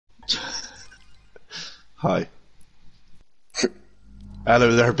Hi.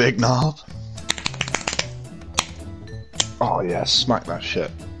 Hello there, big knob. Oh yeah, smack that shit.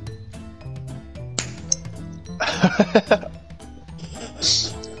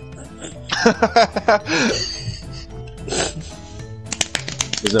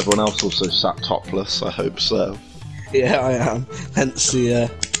 Is everyone else also sat topless? I hope so. Yeah, I am. Hence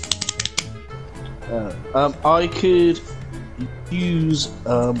the. I could use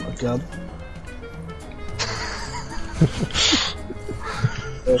a gun.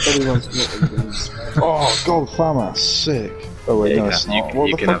 Oh god, FAMAS, sick. Oh wait, yeah, no, it's not.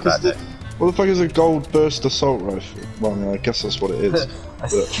 What the fuck is a gold burst assault rifle? Well, I mean, I guess that's what it is. I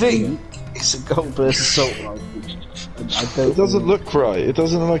think it's a gold burst assault rifle. It doesn't look right. It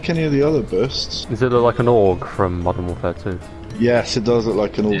doesn't look like any of the other bursts. Does it look like an AUG from Modern Warfare 2? Yes, it does look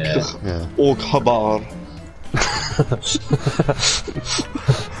like an AUG. Yeah. AUG Habar.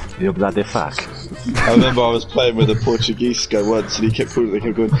 You bloody fuck. I remember I was playing with a Portuguese guy once and he kept going,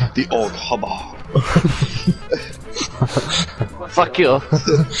 the AUG Habar. Fuck you.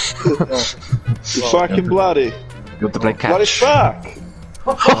 You fucking bloody. You want to play catch? Bloody fuck!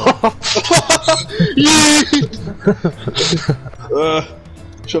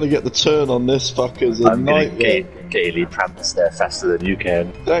 Trying to get the turn on this fucker's a nightmare. Gaily prance there faster than you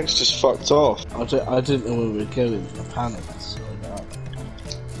can. Dax just fucked off. I didn't know where we were going. I panicked.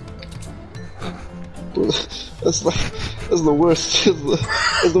 That's the worst.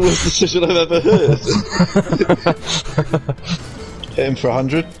 That's the worst decision I've ever heard. Hit him for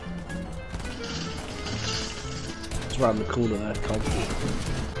 100. It's around the corner there, can't you?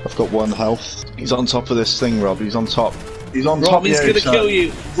 I've got 1 health. He's on top of this thing, Rob. He's on top. He's on top. Rob, he's gonna kill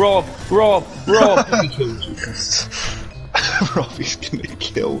you. Rob. Rob, he's gonna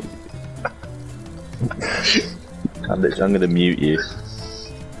kill you. I'm gonna mute you.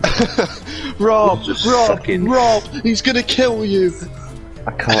 Rob, he's gonna kill you.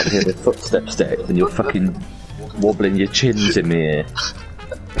 I can't hear the footsteps there, and you're fucking wobbling your chins in the air.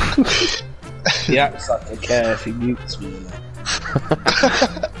 He acts like I care if he mutes me.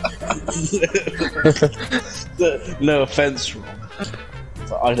 No offense, Rob,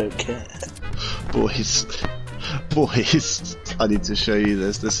 but I don't care. Boys, I need to show you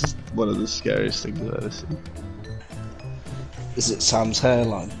this. This is one of the scariest things I've ever seen. Is it Sam's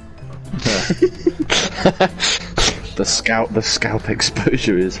hairline? The scalp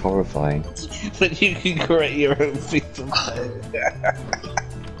exposure is horrifying. But you can create your own people.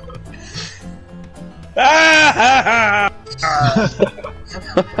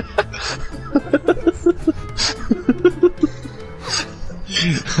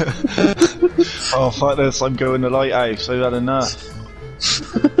 Oh fuck this, I'm going to lighthouse, I've had enough.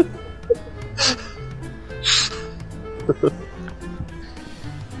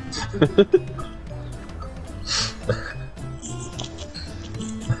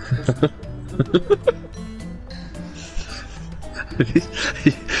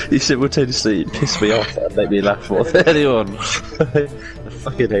 You simultaneously piss me off and make me laugh more than anyone. I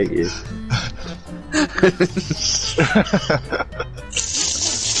fucking hate you.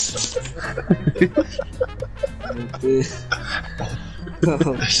 He's such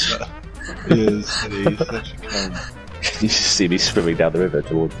a cunt. You just see me swimming down the river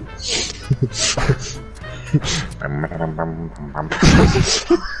towards you.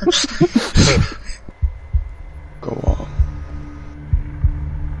 Go on.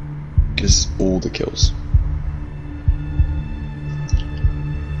 Gives all the kills.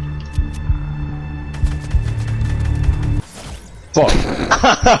 Fuck.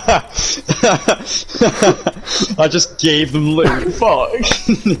 I just gave them loot. Fuck.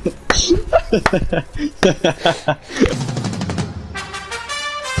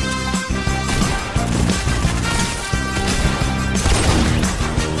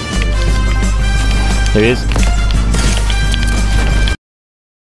 There he is.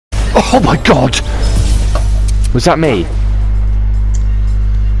 Oh my god! Was that me?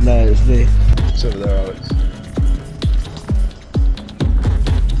 No, it's me. It's over there, Alex.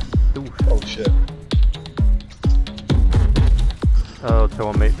 Oh shit. Oh, come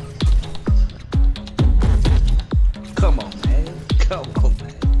on, mate. Come on, man. Come on,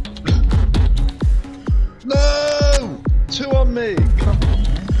 man. No! 2 on me! Come on, man.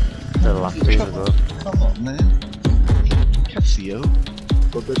 The last two as well. Come on, man. Casio.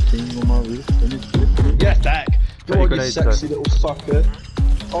 Got that thing on my roof and it's flipping. Yeah, Dak! Go on, you sexy little fucker.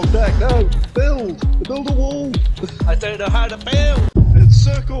 Oh, Dak, no! Build! Build a wall! I don't know how to build! It's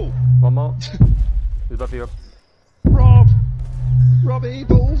circle! One more. Who's left here? Rob! Robbie,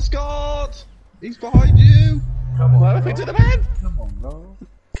 Bull's God! He's behind you! Come on, What happened to the man? Come on, Rob.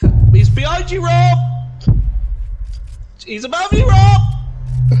 He's behind you, Rob! He's above you, Rob!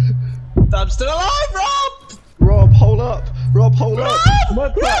 I'm still alive, Rob! Rob, hold up! Rob, hold up!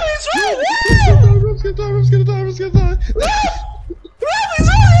 Rob, he's right there! Rob's gonna die, Rob's gonna die, Rob's gonna die! Rob, he's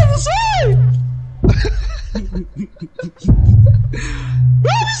on the other side!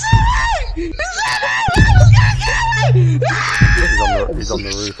 Rob, he's alive! He's alive! Rob's gonna get me! He's on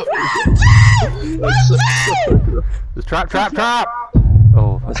the roof. There's trap!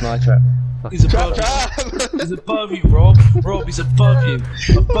 Oh, That's my trap. He's above you. He's above you, Rob. Rob, he's above you.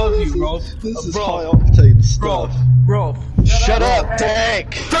 Above you, Rob. This is high octane stuff. Rob. Shut up,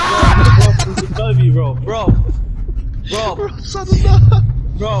 Dick! Rob, he's above you, Rob. Rob.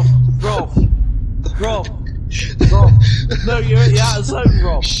 No, you're out of zone,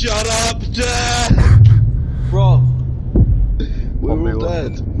 Rob. Shut up, Dick! Rob. We're all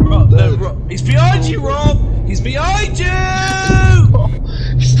dead. Rob, no, Rob. He's behind you, Rob. He's behind you.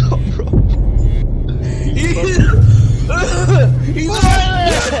 Stop, Rob. He's right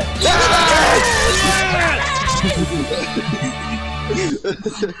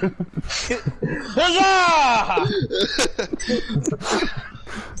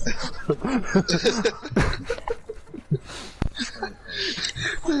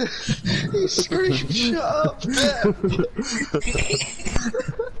He screamed, shut up, Dick!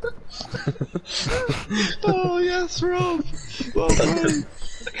 Oh, yes, Rob! Well done.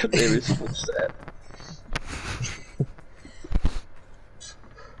 I can hear his footstep.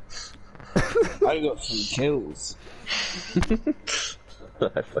 I got 3 kills.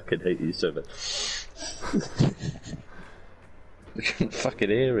 I fucking hate you so much. I couldn't fucking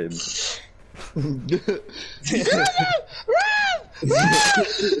hear him.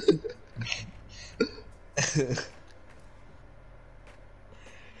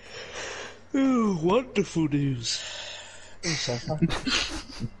 Oh, wonderful news.